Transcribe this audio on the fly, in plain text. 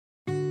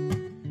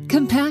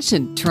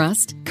Compassion,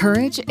 trust,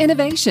 courage,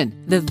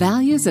 innovation, the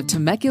values of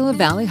Temecula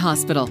Valley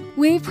Hospital.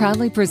 We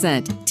proudly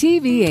present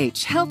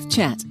TVH Health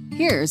Chat.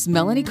 Here's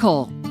Melanie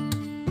Cole.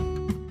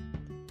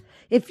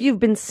 If you've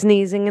been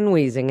sneezing and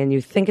wheezing and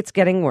you think it's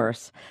getting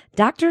worse,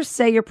 doctors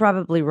say you're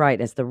probably right,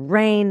 as the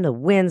rain, the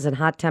winds, and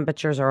hot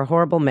temperatures are a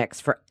horrible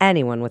mix for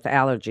anyone with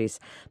allergies.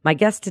 My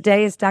guest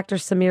today is Dr.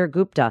 Samir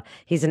Gupta.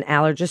 He's an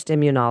allergist,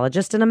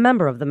 immunologist, and a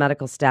member of the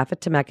medical staff at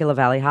Temecula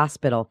Valley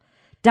Hospital.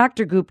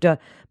 Dr. Gupta,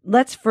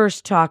 let's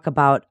first talk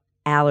about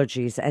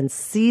allergies and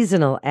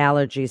seasonal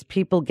allergies.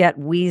 People get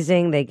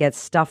wheezing, they get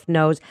stuffed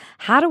nose.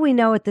 How do we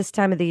know at this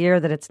time of the year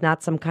that it's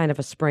not some kind of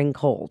a spring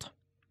cold?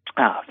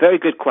 Very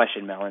good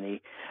question,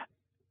 Melanie.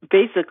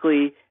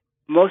 Basically,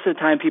 most of the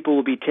time people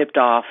will be tipped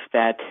off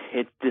that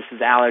this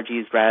is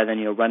allergies rather than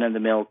your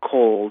run-of-the-mill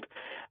cold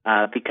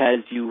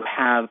because you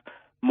have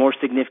more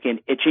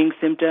significant itching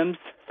symptoms.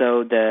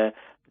 So the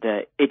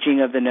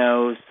itching of the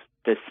nose,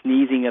 the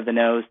sneezing of the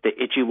nose, the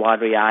itchy,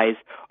 watery eyes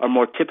are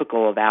more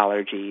typical of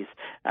allergies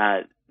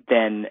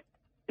than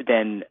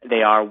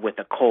they are with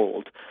a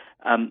cold.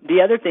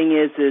 The other thing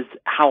is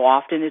how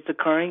often it's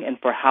occurring and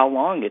for how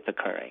long it's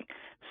occurring.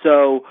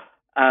 So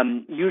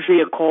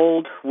usually a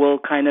cold will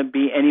kind of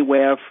be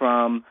anywhere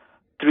from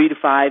 3 to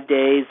 5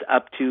 days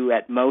up to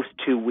at most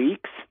 2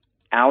 weeks.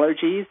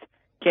 Allergies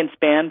can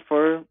span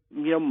for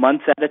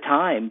months at a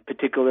time,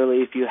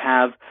 particularly if you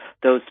have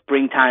those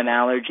springtime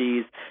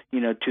allergies,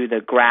 to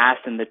the grass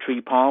and the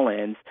tree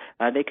pollens.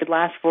 They could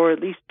last for at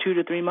least 2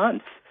 to 3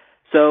 months.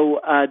 So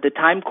the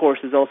time course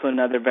is also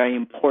another very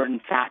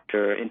important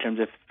factor in terms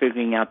of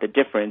figuring out the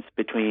difference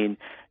between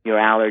your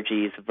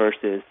allergies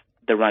versus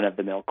the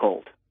run-of-the-mill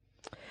cold.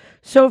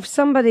 So if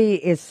somebody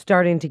is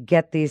starting to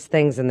get these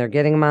things and they're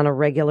getting them on a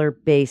regular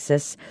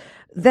basis,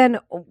 then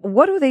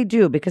what do they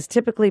do? Because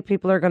typically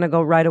people are going to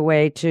go right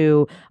away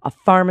to a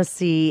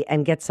pharmacy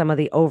and get some of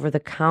the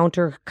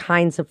over-the-counter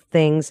kinds of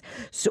things.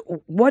 So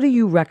what do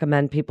you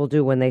recommend people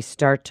do when they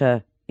start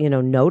to,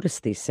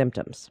 notice these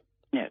symptoms?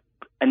 Yeah,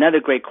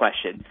 another great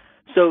question.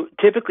 So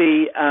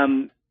typically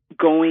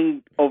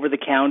going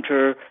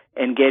over-the-counter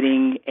and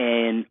getting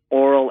an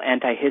oral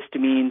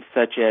antihistamine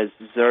such as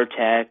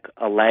Zyrtec,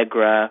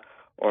 Allegra,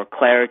 or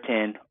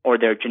Claritin, or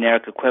their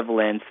generic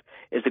equivalents,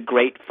 is a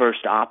great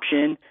first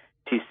option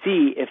to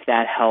see if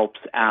that helps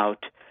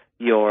out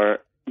your,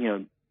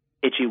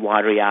 itchy,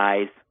 watery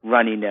eyes,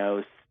 runny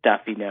nose,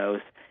 stuffy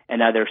nose,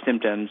 and other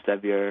symptoms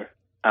of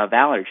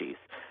allergies.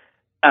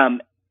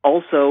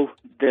 Also,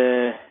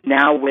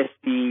 now with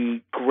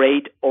the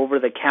great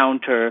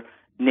over-the-counter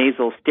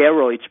nasal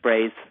steroid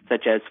sprays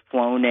such as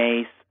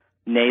Flonase,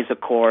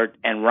 Nasacort,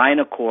 and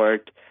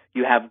Rhinocort,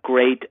 you have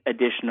great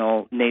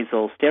additional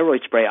nasal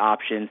steroid spray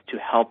options to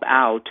help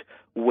out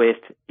with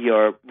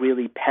your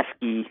really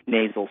pesky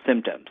nasal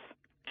symptoms.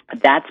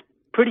 That's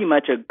pretty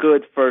much a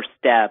good first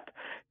step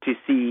to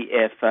see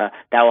if that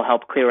will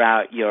help clear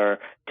out your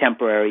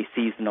temporary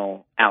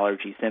seasonal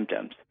allergy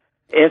symptoms.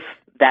 If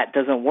that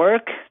doesn't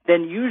work,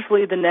 then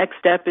usually the next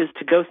step is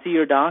to go see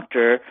your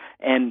doctor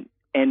and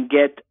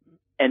get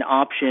an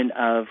option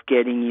of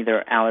getting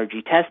either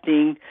allergy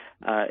testing,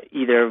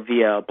 either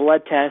via a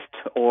blood test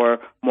or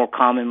more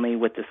commonly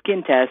with the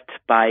skin test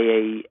by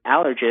a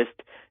allergist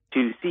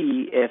to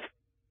see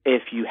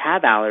if you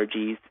have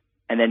allergies,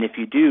 and then if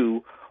you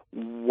do,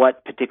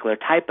 what particular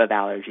type of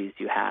allergies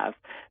you have,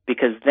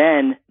 because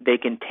then they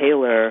can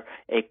tailor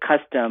a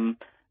custom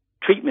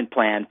treatment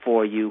plan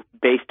for you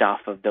based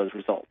off of those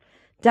results.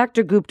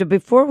 Dr. Gupta,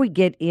 before we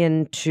get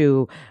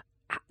into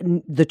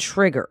the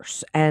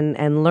triggers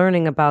and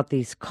learning about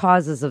these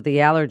causes of the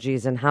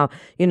allergies and how,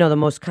 the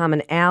most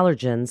common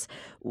allergens,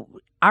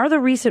 are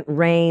the recent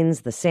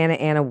rains, the Santa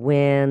Ana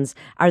winds,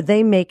 are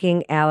they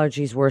making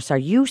allergies worse? Are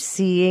you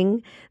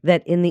seeing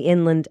that in the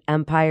Inland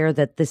Empire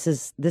that this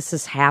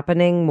is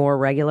happening more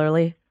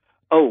regularly?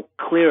 Oh,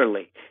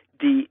 clearly.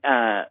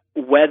 The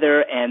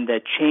weather and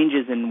the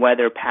changes in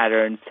weather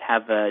patterns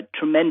have a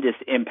tremendous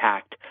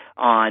impact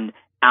on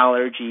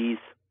allergies,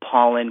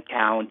 pollen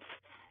counts,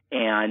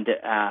 and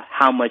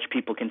how much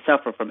people can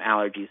suffer from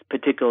allergies,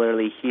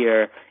 particularly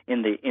here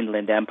in the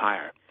Inland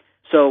Empire.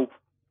 So,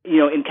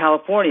 in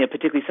California,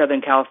 particularly Southern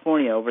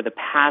California, over the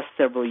past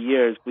several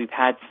years, we've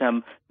had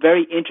some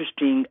very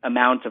interesting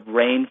amounts of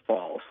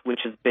rainfalls, which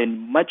has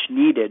been much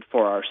needed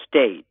for our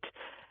state.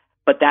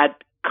 But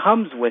that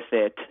comes with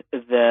it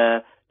the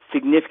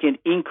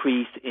significant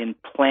increase in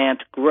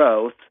plant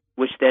growth,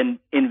 which then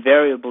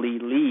invariably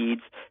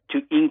leads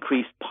to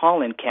increased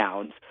pollen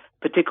counts,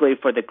 particularly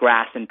for the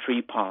grass and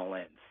tree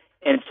pollens.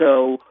 And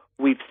so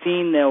we've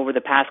seen over the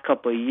past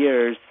couple of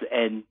years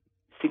a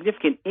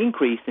significant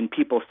increase in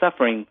people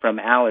suffering from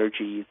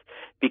allergies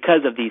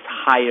because of these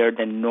higher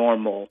than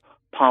normal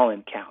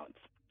pollen counts.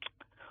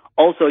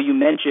 Also, you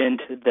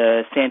mentioned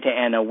the Santa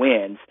Ana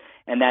winds,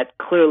 and that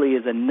clearly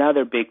is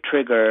another big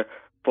trigger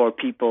for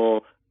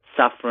people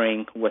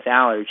suffering with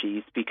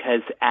allergies,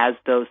 because as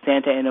those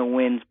Santa Ana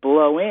winds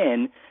blow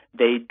in,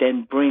 they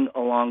then bring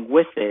along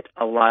with it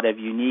a lot of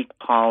unique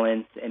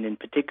pollens, and in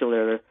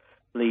particularly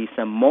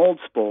some mold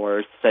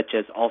spores, such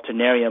as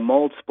Alternaria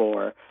mold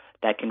spore,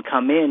 that can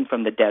come in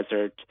from the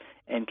desert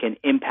and can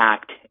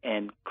impact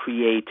and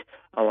create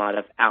a lot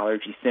of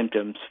allergy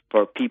symptoms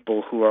for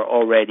people who are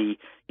already,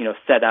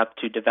 set up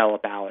to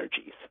develop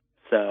allergies.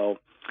 So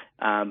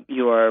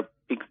you are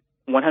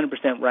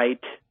 100% right.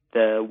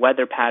 The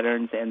weather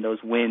patterns and those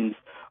winds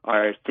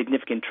are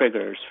significant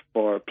triggers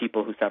for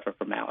people who suffer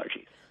from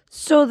allergies.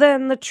 So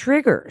then the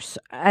triggers,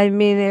 I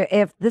mean,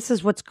 if this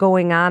is what's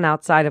going on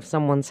outside of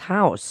someone's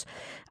house,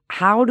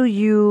 how do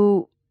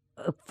you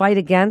fight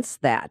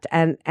against that?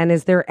 And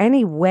is there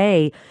any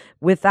way,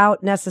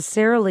 without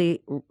necessarily,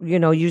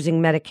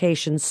 using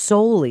medication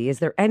solely, is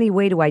there any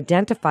way to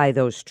identify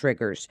those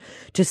triggers,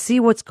 to see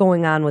what's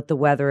going on with the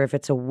weather if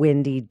it's a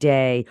windy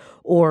day,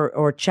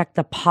 or check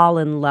the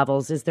pollen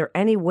levels? Is there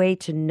any way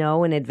to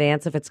know in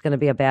advance if it's going to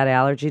be a bad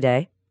allergy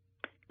day?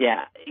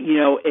 Yeah,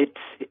 it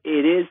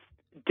is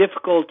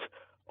difficult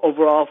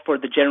overall for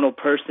the general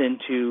person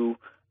to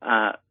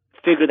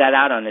figure that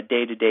out on a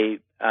day-to-day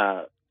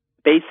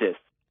basis.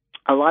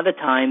 A lot of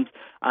times,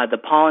 the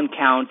pollen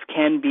counts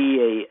can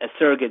be a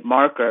surrogate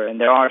marker, and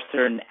there are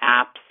certain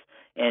apps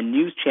and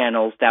news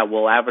channels that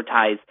will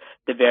advertise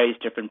the various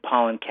different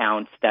pollen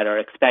counts that are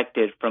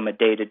expected from a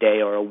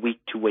day-to-day or a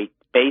week-to-week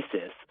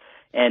basis.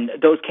 And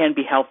those can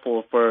be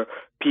helpful for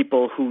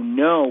people who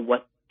know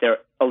what their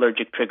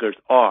allergic triggers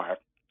are.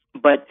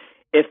 But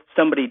if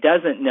somebody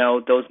doesn't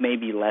know, those may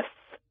be less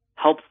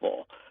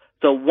helpful.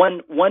 So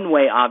one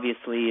way,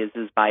 obviously,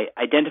 is by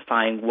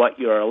identifying what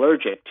you're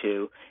allergic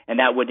to, and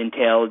that would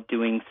entail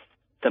doing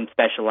some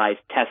specialized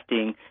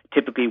testing,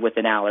 typically with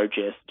an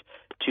allergist,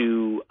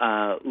 to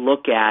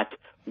look at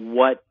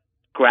what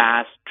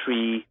grass,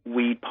 tree,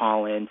 weed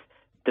pollens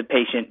the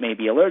patient may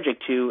be allergic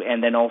to,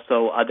 and then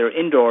also other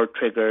indoor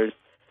triggers,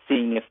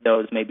 seeing if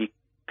those may be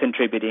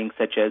contributing,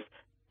 such as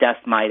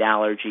dust mite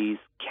allergies,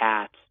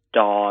 cats,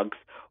 dogs,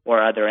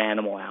 or other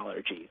animal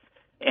allergies,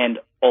 and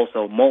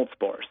also mold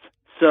spores.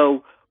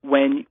 So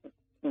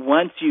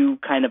once you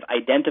kind of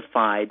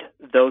identified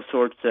those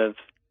sorts of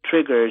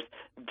triggers,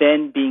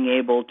 then being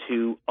able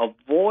to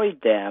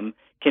avoid them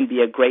can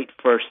be a great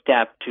first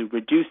step to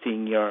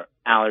reducing your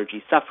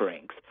allergy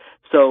sufferings.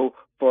 So,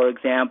 for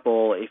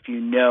example, if you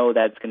know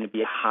that it's going to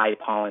be a high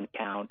pollen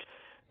count,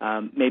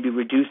 maybe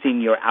reducing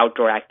your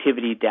outdoor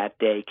activity that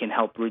day can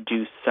help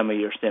reduce some of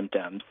your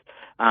symptoms.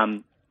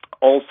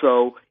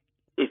 Also,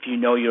 if you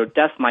know you're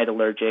dust mite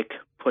allergic,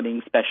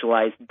 putting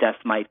specialized dust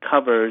mite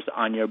covers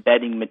on your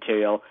bedding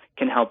material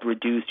can help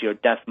reduce your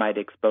dust mite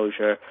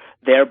exposure,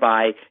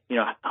 thereby,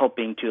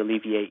 helping to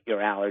alleviate your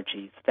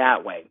allergies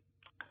that way.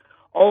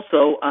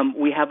 Also,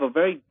 we have a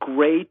very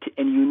great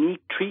and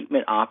unique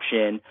treatment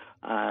option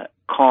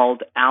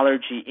called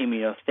allergy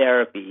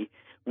immunotherapy,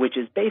 which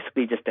is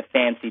basically just a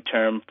fancy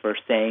term for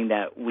saying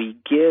that we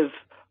give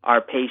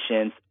our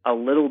patients a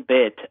little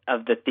bit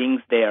of the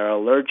things they are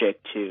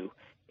allergic to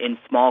in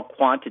small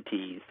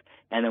quantities,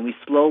 and then we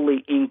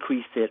slowly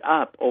increase it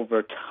up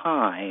over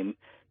time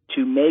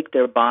to make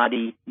their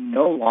body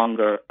no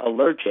longer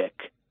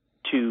allergic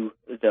to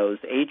those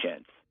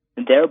agents,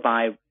 and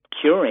thereby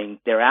curing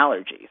their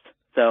allergies.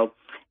 So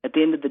at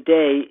the end of the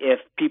day, if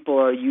people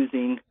are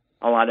using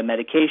a lot of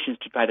medications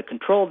to try to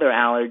control their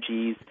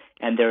allergies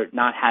and they're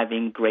not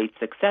having great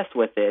success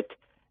with it,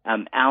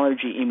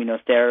 allergy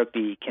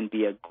immunotherapy can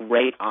be a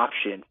great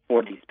option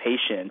for these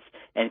patients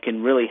and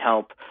can really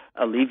help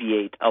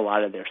alleviate a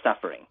lot of their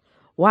suffering.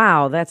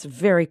 Wow, that's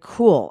very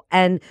cool.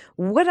 And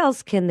what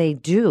else can they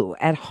do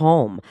at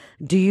home?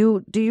 Do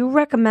you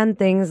recommend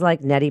things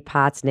like neti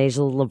pots,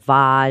 nasal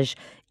lavage,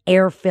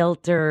 air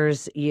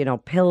filters,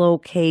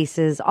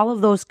 pillowcases, all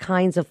of those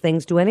kinds of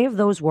things? Do any of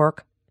those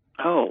work?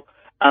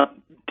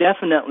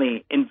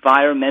 Definitely.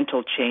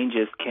 Environmental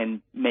changes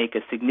can make a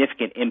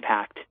significant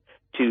impact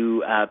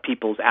to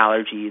people's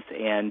allergies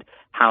and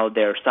how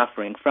they're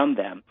suffering from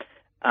them.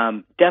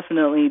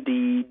 Definitely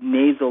the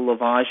nasal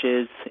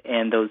lavages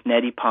and those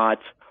neti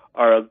pots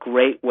are a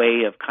great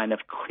way of kind of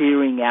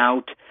clearing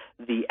out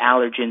the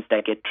allergens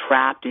that get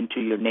trapped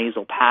into your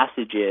nasal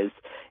passages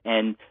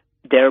and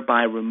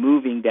thereby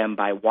removing them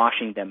by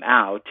washing them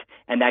out.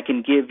 And that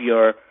can give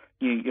your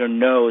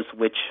nose,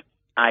 which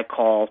I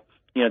call,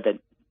 the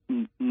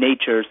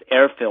nature's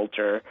air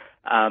filter,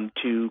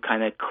 to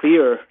kind of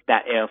clear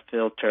that air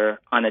filter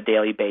on a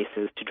daily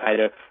basis to try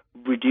to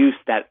reduce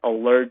that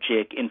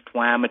allergic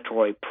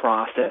inflammatory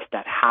process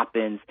that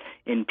happens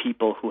in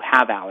people who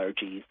have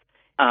allergies.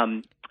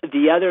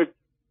 The other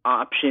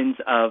options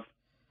of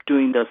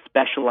doing those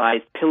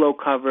specialized pillow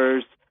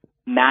covers,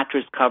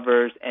 mattress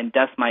covers, and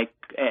dust mite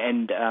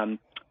and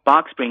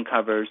box spring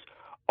covers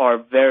are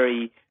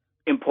very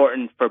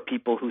important for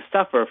people who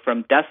suffer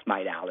from dust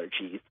mite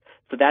allergies.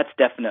 So that's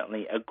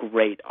definitely a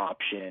great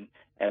option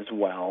as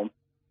well.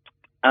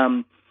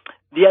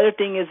 The other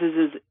thing is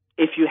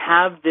if you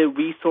have the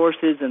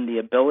resources and the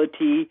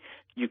ability,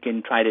 you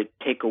can try to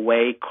take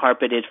away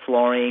carpeted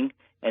flooring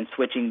and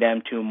switching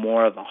them to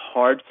more of a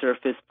hard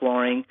surface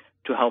flooring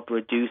to help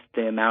reduce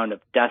the amount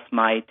of dust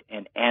mite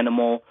and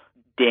animal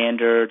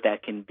dander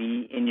that can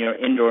be in your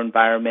indoor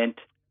environment.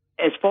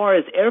 As far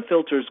as air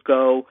filters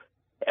go,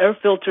 air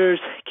filters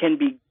can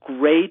be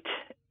great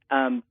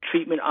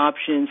treatment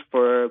options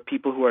for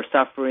people who are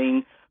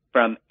suffering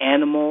from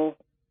animal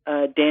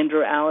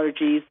dander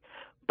allergies,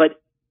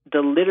 but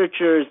the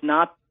literature is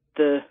not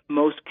the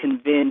most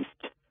convinced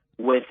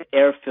with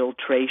air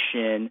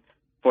filtration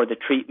for the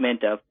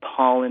treatment of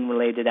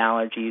pollen-related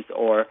allergies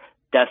or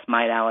dust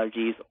mite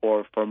allergies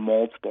or for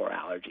mold spore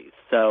allergies.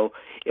 So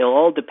it'll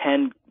all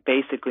depend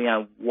basically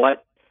on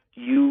what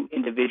you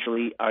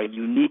individually are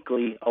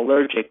uniquely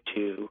allergic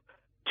to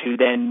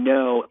then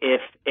know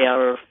if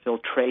air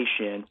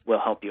filtration will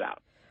help you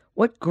out.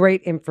 What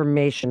great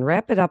information.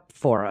 Wrap it up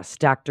for us,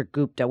 Dr.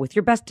 Gupta, with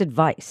your best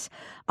advice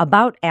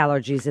about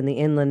allergies in the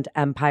Inland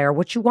Empire,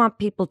 what you want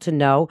people to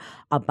know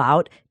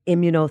about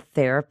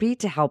immunotherapy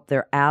to help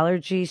their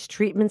allergies,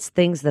 treatments,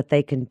 things that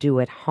they can do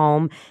at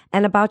home,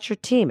 and about your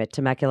team at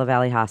Temecula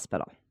Valley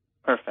Hospital.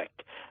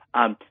 Perfect.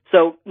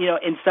 So,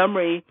 in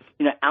summary,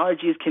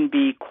 allergies can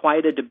be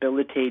quite a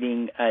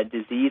debilitating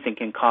disease and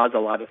can cause a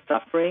lot of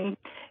suffering.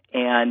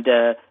 And,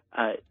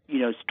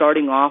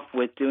 starting off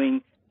with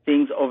doing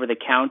things over the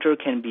counter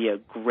can be a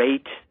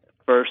great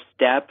first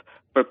step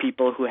for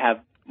people who have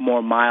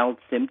more mild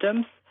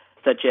symptoms,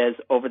 such as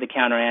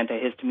over-the-counter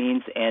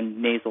antihistamines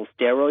and nasal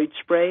steroid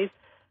sprays.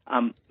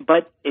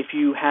 But if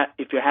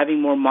you're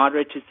having more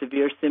moderate to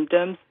severe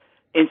symptoms,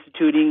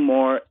 instituting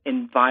more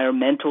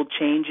environmental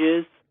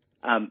changes,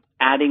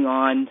 adding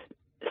on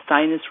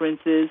sinus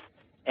rinses,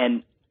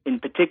 and in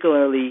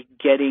particularly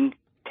getting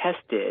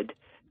tested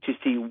to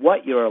see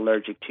what you're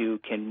allergic to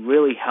can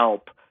really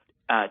help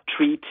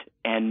treat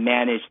and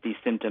manage these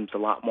symptoms a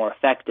lot more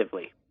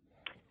effectively.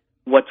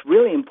 What's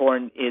really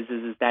important is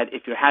that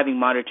if you're having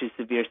moderate to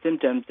severe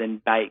symptoms,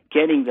 and by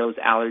getting those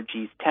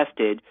allergies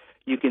tested,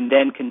 you can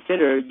then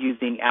consider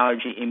using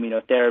allergy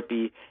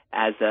immunotherapy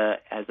as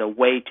a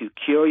way to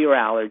cure your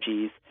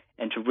allergies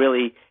and to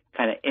really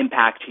kind of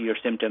impact your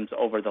symptoms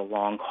over the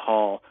long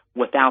haul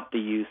without the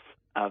use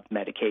of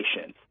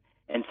medications.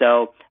 And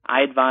so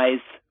I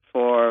advise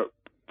for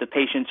the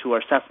patients who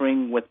are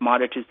suffering with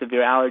moderate to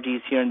severe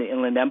allergies here in the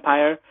Inland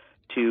Empire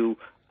to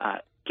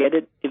get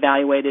it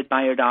evaluated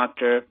by your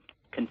doctor,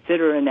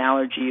 consider an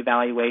allergy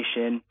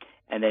evaluation,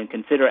 and then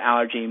consider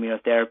allergy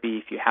immunotherapy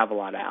if you have a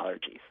lot of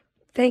allergies.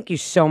 Thank you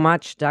so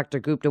much, Dr.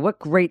 Gupta. What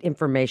great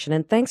information.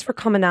 And thanks for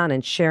coming on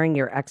and sharing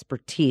your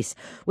expertise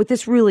with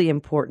this really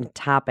important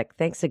topic.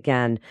 Thanks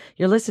again.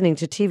 You're listening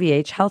to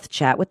TVH Health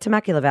Chat with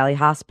Temecula Valley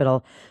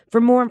Hospital.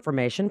 For more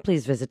information,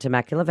 please visit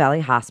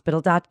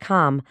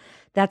TemeculaValleyHospital.com.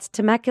 That's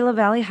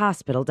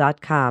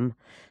TemeculaValleyHospital.com.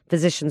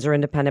 Physicians are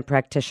independent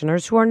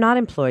practitioners who are not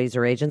employees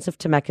or agents of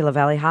Temecula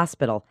Valley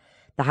Hospital.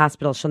 The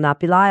hospital shall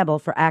not be liable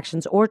for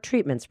actions or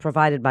treatments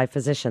provided by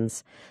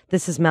physicians.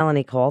 This is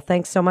Melanie Cole.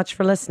 Thanks so much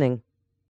for listening.